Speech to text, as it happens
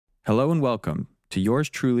Hello and welcome to yours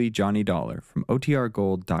truly, Johnny Dollar from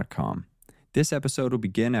OTRGold.com. This episode will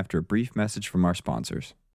begin after a brief message from our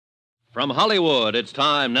sponsors. From Hollywood, it's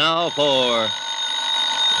time now for...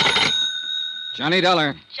 Johnny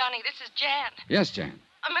Dollar. Johnny, this is Jan. Yes, Jan.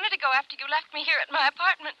 A minute ago, after you left me here at my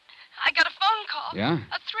apartment, I got a phone call. Yeah?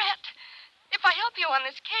 A threat. If I help you on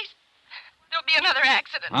this case, there'll be another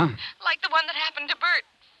accident. Huh? Like the one that happened to Bert.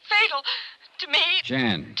 Fatal. To me.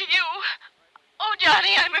 Jan. To you. Oh, Johnny,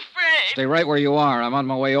 I'm afraid. Stay right where you are. I'm on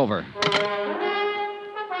my way over.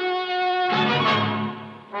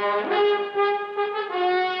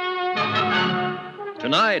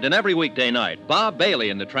 Tonight and every weekday night, Bob Bailey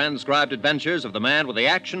in the transcribed adventures of the man with the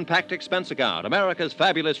action-packed expense account, America's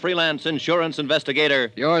fabulous freelance insurance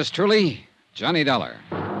investigator. Yours truly, Johnny Dollar.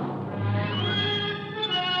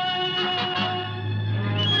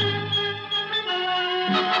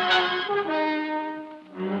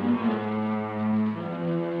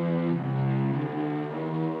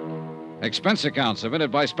 Expense account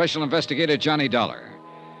submitted by Special Investigator Johnny Dollar.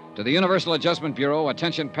 To the Universal Adjustment Bureau,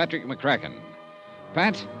 attention Patrick McCracken.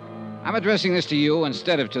 Pat, I'm addressing this to you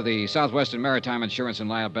instead of to the Southwestern Maritime Insurance and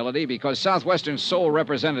Liability because Southwestern's sole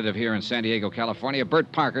representative here in San Diego, California,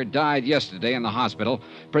 Bert Parker, died yesterday in the hospital,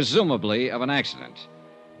 presumably of an accident.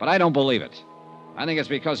 But I don't believe it. I think it's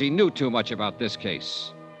because he knew too much about this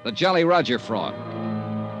case. The Jolly Roger fraud.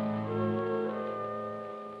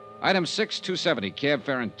 Item 6270, cab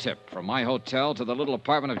fare and tip from my hotel to the little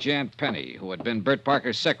apartment of Jan Penny, who had been Bert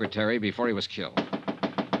Parker's secretary before he was killed.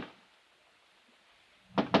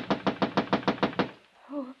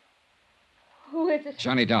 Who is it?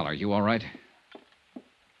 Johnny Dollar, you all right?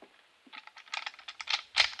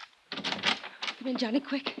 Come in, Johnny,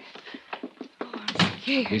 quick. Oh, I'm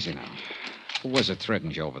scared. Easy now. Who was it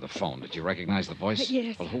threatened you over the phone? Did you recognize the voice?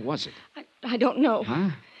 Yes. Well, who was it? I don't know.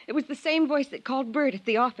 Huh? It was the same voice that called Bert at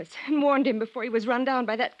the office and warned him before he was run down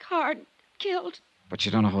by that car and killed. But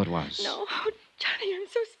you don't know who it was? No. Oh, Johnny, I'm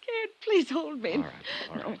so scared. Please hold me. All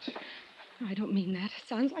right. No, I don't mean that. It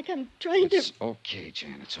sounds like I'm trying to... It's okay,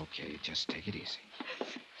 Jan. It's okay. Just take it easy.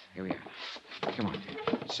 Here we are. Come on,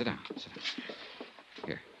 dear. Sit down.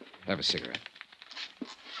 Here, have a cigarette.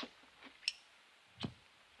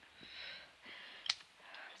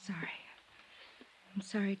 I'm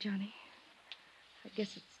sorry, Johnny. I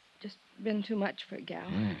guess it's just been too much for a gal.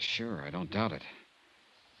 Yeah, sure. I don't doubt it.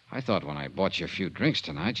 I thought when I bought you a few drinks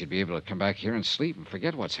tonight, you'd be able to come back here and sleep and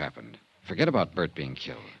forget what's happened. Forget about Bert being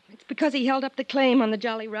killed. It's because he held up the claim on the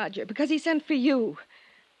Jolly Roger. Because he sent for you.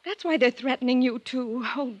 That's why they're threatening you, too.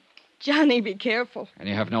 Oh, Johnny, be careful. And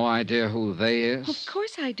you have no idea who they is? Of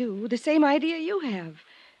course I do. The same idea you have.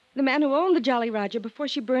 The man who owned the Jolly Roger before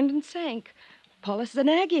she burned and sank. Paulus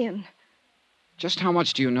Zanagian. Just how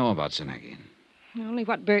much do you know about Zanagian? Only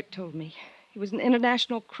what Bert told me. He was an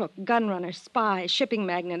international crook, gun runner, spy, shipping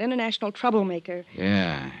magnate, international troublemaker.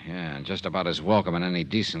 Yeah, and just about as welcome in any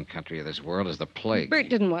decent country of this world as the plague. Bert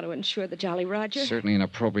didn't want to insure the Jolly Roger. Certainly an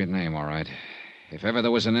appropriate name, all right. If ever there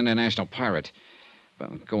was an international pirate.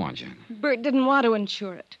 Well, go on, Jan. Bert didn't want to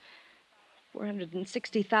insure it.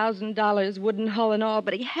 $460,000, wooden hull and all,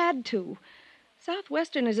 but he had to.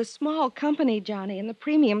 Southwestern is a small company, Johnny, and the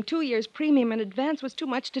premium, 2 years' premium in advance, was too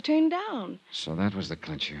much to turn down. So that was the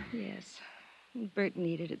clincher. Yes. Bert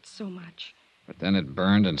needed it so much. But then it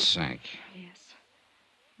burned and sank. Yes.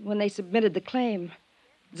 When they submitted the claim,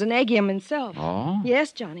 Zanagian himself. Oh?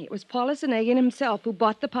 Yes, Johnny. It was Paulus Zanagian himself who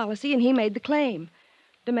bought the policy, and he made the claim.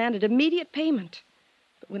 Demanded immediate payment.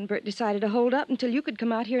 But when Bert decided to hold up until you could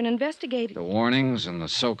come out here and investigate it... The warnings and the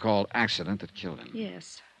so-called accident that killed him.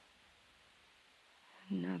 Yes.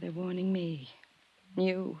 Now they're warning me.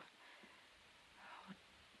 You. Oh,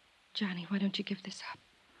 Johnny, why don't you give this up?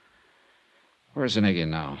 Where's Zanagian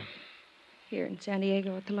now? Here in San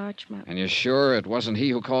Diego at the Larchmont. And you're sure it wasn't he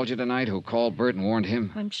who called you tonight, who called Bert and warned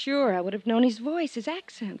him? I'm sure. I would have known his voice, his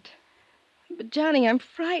accent. But, Johnny, I'm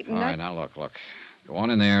frightened. All right, now look. Go on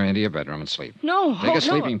in there, into your bedroom and sleep. No. Take a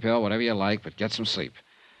sleeping pill, whatever you like, but get some sleep.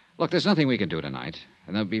 Look, there's nothing we can do tonight,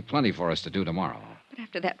 and there'll be plenty for us to do tomorrow. But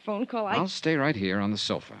after that phone call, I'll stay right here on the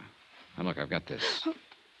sofa. And look, I've got this.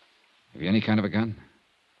 Have you any kind of a gun?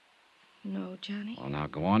 No, Johnny. Well, now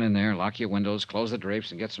go on in there, lock your windows, close the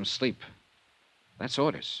drapes, and get some sleep. That's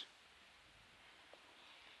orders.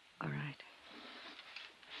 All right.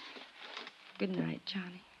 Good night,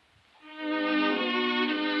 Johnny.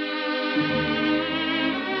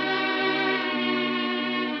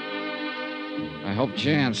 I hope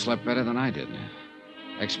Jan slept better than I did.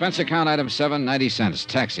 Expense account item 7, 90 cents.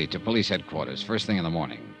 Taxi to police headquarters, first thing in the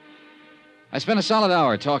morning. I spent a solid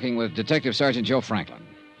hour talking with Detective Sergeant Joe Franklin.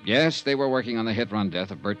 Yes, they were working on the hit-run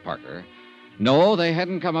death of Bert Parker, No, they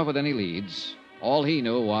hadn't come up with any leads. All he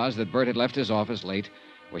knew was that Bert had left his office late,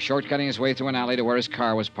 was shortcutting his way through an alley to where his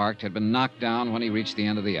car was parked, had been knocked down when he reached the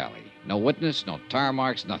end of the alley. No witness, no tire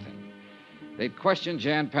marks, nothing. They'd questioned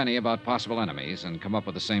Jan Penny about possible enemies and come up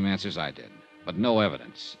with the same answers I did, but no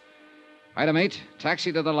evidence. Item 8,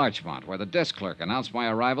 taxi to the Larchmont, where the desk clerk announced my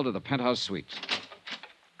arrival to the penthouse suite.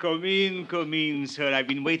 Come in, sir. I've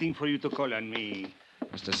been waiting for you to call on me.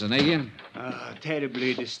 Mr. Zanagian?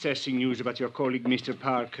 Terribly distressing news about your colleague, Mr.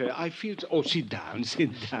 Parker. I feel... Oh, sit down,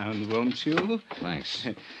 won't you? Thanks.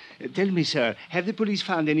 Tell me, sir, have the police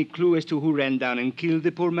found any clue as to who ran down and killed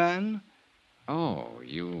the poor man? Oh,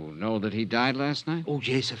 you know that he died last night? Oh,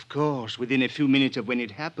 yes, of course, within a few minutes of when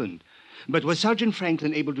it happened. But was Sergeant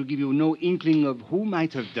Franklin able to give you no inkling of who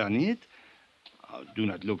might have done it? Oh, do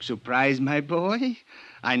not look surprised, my boy.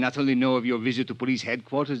 I not only know of your visit to police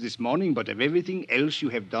headquarters this morning, but of everything else you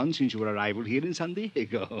have done since your arrival here in San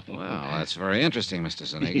Diego. Well, that's very interesting, Mr.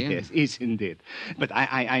 Zanagian. Yes, isn't it? But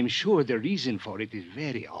I'm sure the reason for it is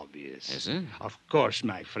very obvious. Is it? Of course,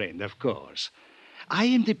 my friend, of course. I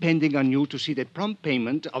am depending on you to see that prompt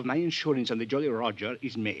payment of my insurance on the Jolly Roger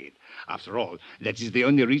is made. After all, that is the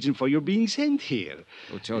only reason for your being sent here.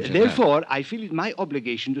 Who told you Therefore, I feel it my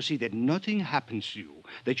obligation to see that nothing happens to you,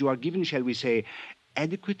 that you are given, shall we say,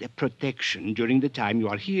 adequate protection during the time you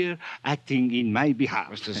are here acting in my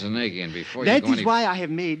behalf. Mr. Zanagian, before That you go is why I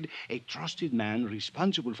have made a trusted man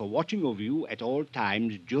responsible for watching over you at all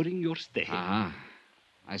times during your stay. Uh-huh.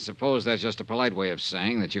 I suppose that's just a polite way of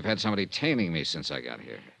saying that you've had somebody tailing me since I got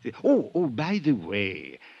here. Oh, by the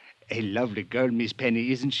way, a lovely girl, Miss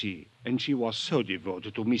Penny, isn't she? And she was so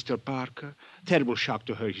devoted to Mr. Parker. Terrible shock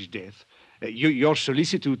to her, his death. Your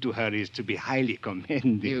solicitude to her is to be highly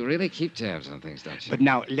commended. You really keep tabs on things, don't you? But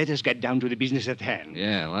now, let us get down to the business at hand.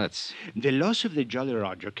 Yeah, let's. The loss of the Jolly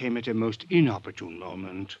Roger came at a most inopportune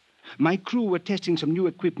moment. My crew were testing some new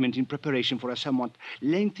equipment in preparation for a somewhat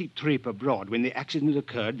lengthy trip abroad. When the accident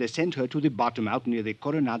occurred, they sent her to the bottom out near the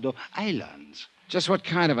Coronado Islands. Just what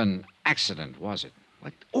kind of an accident was it?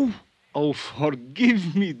 What? Oh,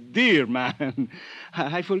 forgive me, dear man.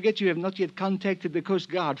 I forget you have not yet contacted the Coast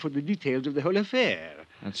Guard for the details of the whole affair.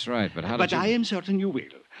 That's right, but how did But you... I am certain you will.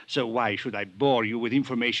 So why should I bore you with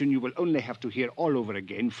information you will only have to hear all over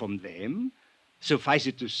again from them? Suffice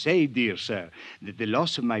it to say, dear sir, that the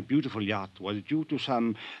loss of my beautiful yacht was due to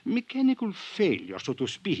some mechanical failure, so to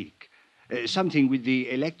speak. Something with the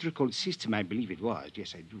electrical system, I believe it was.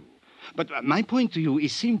 Yes, I do. But my point to you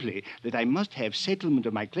is simply that I must have settlement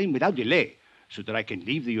of my claim without delay, so that I can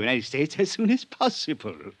leave the United States as soon as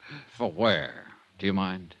possible. For where? Do you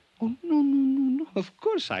mind? Oh, no. Of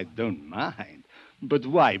course I don't mind. But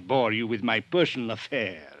why bore you with my personal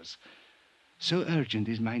affairs? So urgent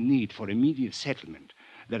is my need for immediate settlement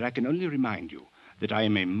that I can only remind you that I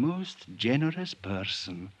am a most generous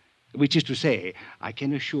person. Which is to say, I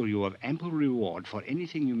can assure you of ample reward for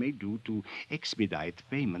anything you may do to expedite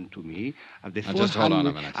payment to me of the Now, just hold on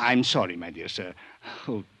a minute. I'm sorry, my dear sir.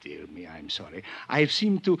 Oh, dear me, I'm sorry. I've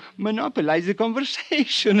seemed to monopolize the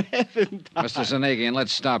conversation, haven't I? Mr. Zanagian,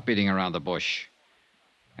 let's stop beating around the bush.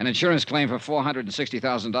 An insurance claim for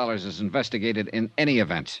 $460,000 is investigated in any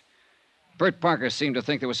event. Bert Parker seemed to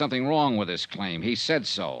think there was something wrong with this claim. He said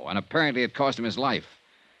so, and apparently it cost him his life.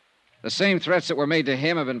 The same threats that were made to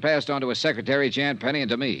him have been passed on to his secretary, Jan Penny, and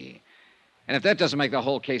to me. And if that doesn't make the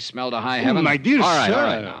whole case smell to high heaven... my dear all sir.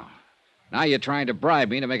 right now. Now you're trying to bribe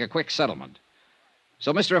me to make a quick settlement.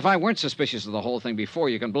 So, mister, if I weren't suspicious of the whole thing before,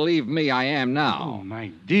 you can believe me, I am now. Oh, my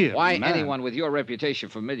dear Why man. anyone with your reputation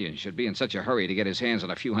for millions should be in such a hurry to get his hands on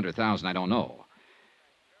a few $100,000, I don't know.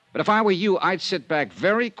 But if I were you, I'd sit back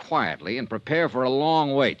very quietly and prepare for a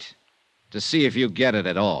long wait to see if you get it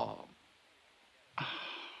at all.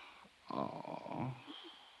 Oh,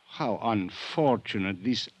 how unfortunate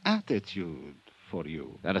this attitude for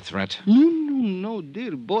you. That a threat? No,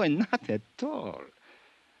 dear boy, not at all.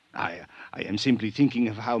 I am simply thinking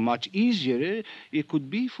of how much easier it could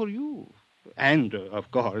be for you. And,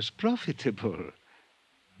 of course, profitable.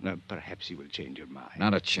 Perhaps you will change your mind.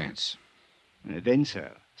 Not a chance. Then,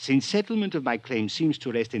 sir, since settlement of my claim seems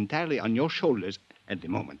to rest entirely on your shoulders at the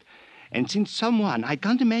moment, and since someone, I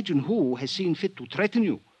can't imagine who, has seen fit to threaten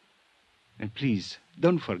you, and please,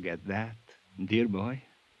 don't forget that, dear boy.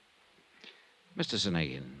 Mr.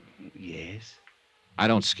 Zanagian, Yes? I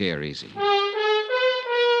don't scare easy.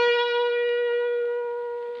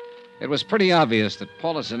 It was pretty obvious that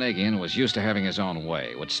Paula Zanagian was used to having his own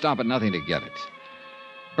way, would stop at nothing to get it.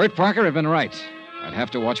 Bert Parker had been right. I'd have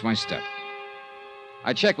to watch my step.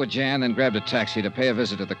 I checked with Jan, then grabbed a taxi to pay a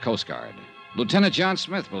visit to the Coast Guard. Lieutenant John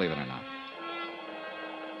Smith, believe it or not.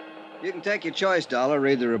 You can take your choice, Dollar.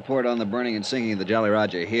 Read the report on the burning and sinking of the Jolly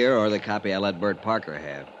Roger here, or the copy I let Bert Parker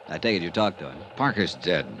have. I take it you talked to him. Parker's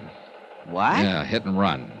dead. What? Yeah, hit and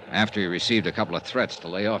run, after he received a couple of threats to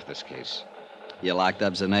lay off this case. You locked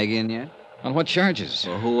up Zanagian yet? On what charges?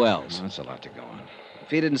 Well, who else? Well, that's a lot to go on. If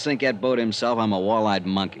he didn't sink that boat himself, I'm a wall-eyed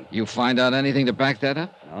monkey. You find out anything to back that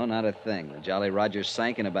up? No, not a thing. The Jolly Roger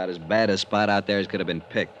sank in about as bad a spot out there as could have been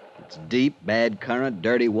picked. It's deep, bad current,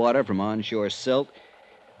 dirty water from onshore silt.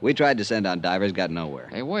 We tried to send on divers, got nowhere.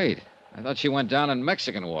 Hey, wait. I thought she went down in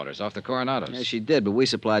Mexican waters off the Coronados. Yeah, she did, but we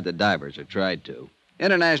supplied the divers, or tried to.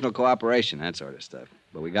 International cooperation, that sort of stuff.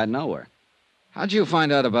 But we got nowhere. How'd you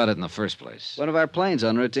find out about it in the first place? One of our planes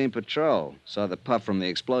on routine patrol saw the puff from the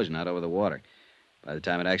explosion out over the water. By the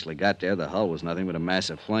time it actually got there, the hull was nothing but a mass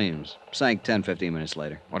of flames. Sank 10, 15 minutes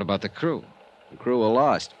later. What about the crew? The crew were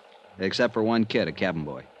lost, except for one kid, a cabin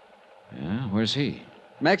boy. Yeah, where's he?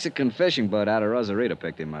 Mexican fishing boat out of Rosarito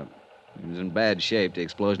picked him up. He was in bad shape. The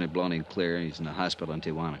explosion had blown him clear. He's in the hospital in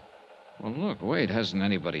Tijuana. Well, look, wait, hasn't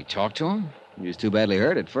anybody talked to him? He was too badly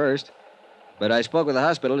hurt at first. But I spoke with the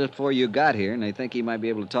hospital just before you got here, and they think he might be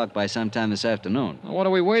able to talk by sometime this afternoon. Well, what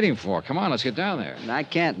are we waiting for? Come on, let's get down there. And I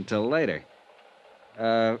can't until later.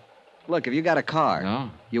 Look, have you got a car?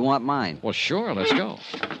 No? You want mine? Well, sure, let's go.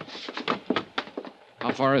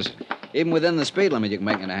 How far is it? Even within the speed limit, you can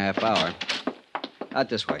make it in a half hour. Out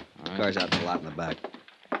this way. All right. Car's out in the lot in the back.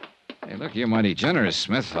 Hey, look, you're mighty generous,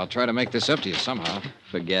 Smith. I'll try to make this up to you somehow.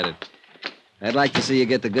 Forget it. I'd like to see you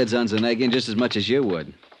get the goods on Zanagian just as much as you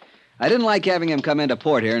would. I didn't like having him come into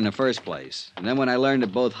port here in the first place. And then when I learned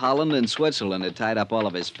that both Holland and Switzerland had tied up all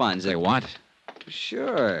of his funds... They what?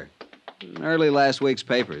 Sure. In early last week's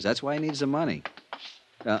papers. That's why he needs the money.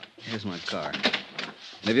 Here's my car.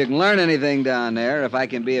 And if you can learn anything down there, if I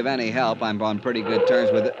can be of any help, I'm on pretty good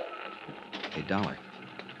terms with it. Hey, Dollar.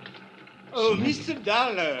 Oh, Mr.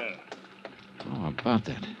 Dollar. Oh, about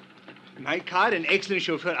that. My car and excellent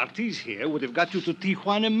chauffeur Ortiz here would have got you to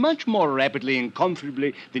Tijuana much more rapidly and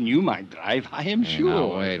comfortably than you might drive, I am Hey, sure.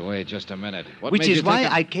 now, wait just a minute. What Which made is you why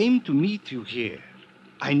think I came to meet you here.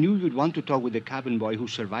 I knew you'd want to talk with the cabin boy who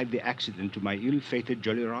survived the accident to my ill-fated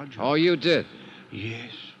Jolly Roger. Oh, you did?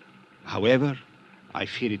 Yes. However, I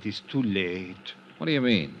fear it is too late. What do you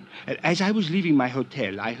mean? As I was leaving my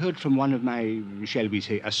hotel, I heard from one of my, shall we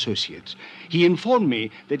say, associates. He informed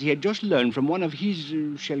me that he had just learned from one of his,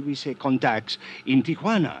 shall we say, contacts in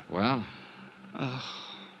Tijuana. Well?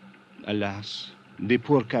 Alas, the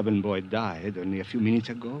poor cabin boy died only a few minutes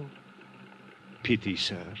ago. Pity,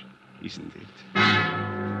 sir, isn't it?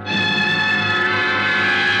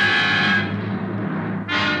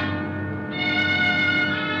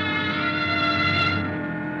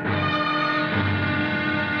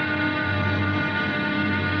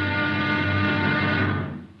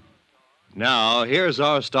 Now, here's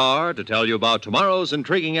our star to tell you about tomorrow's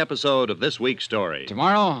intriguing episode of this week's story.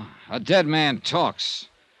 Tomorrow, a dead man talks.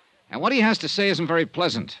 And what he has to say isn't very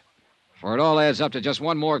pleasant. For it all adds up to just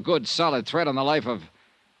one more good, solid thread on the life of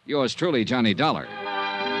yours truly, Johnny Dollar.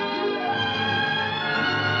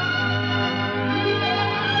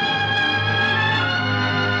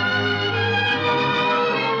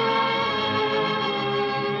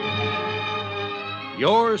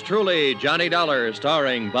 Yours truly, Johnny Dollar,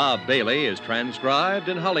 starring Bob Bailey, is transcribed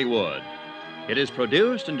in Hollywood. It is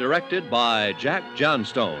produced and directed by Jack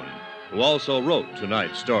Johnstone, who also wrote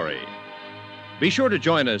tonight's story. Be sure to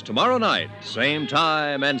join us tomorrow night, same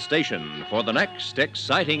time and station, for the next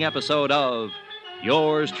exciting episode of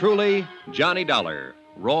Yours truly, Johnny Dollar.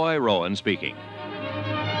 Roy Rowan speaking.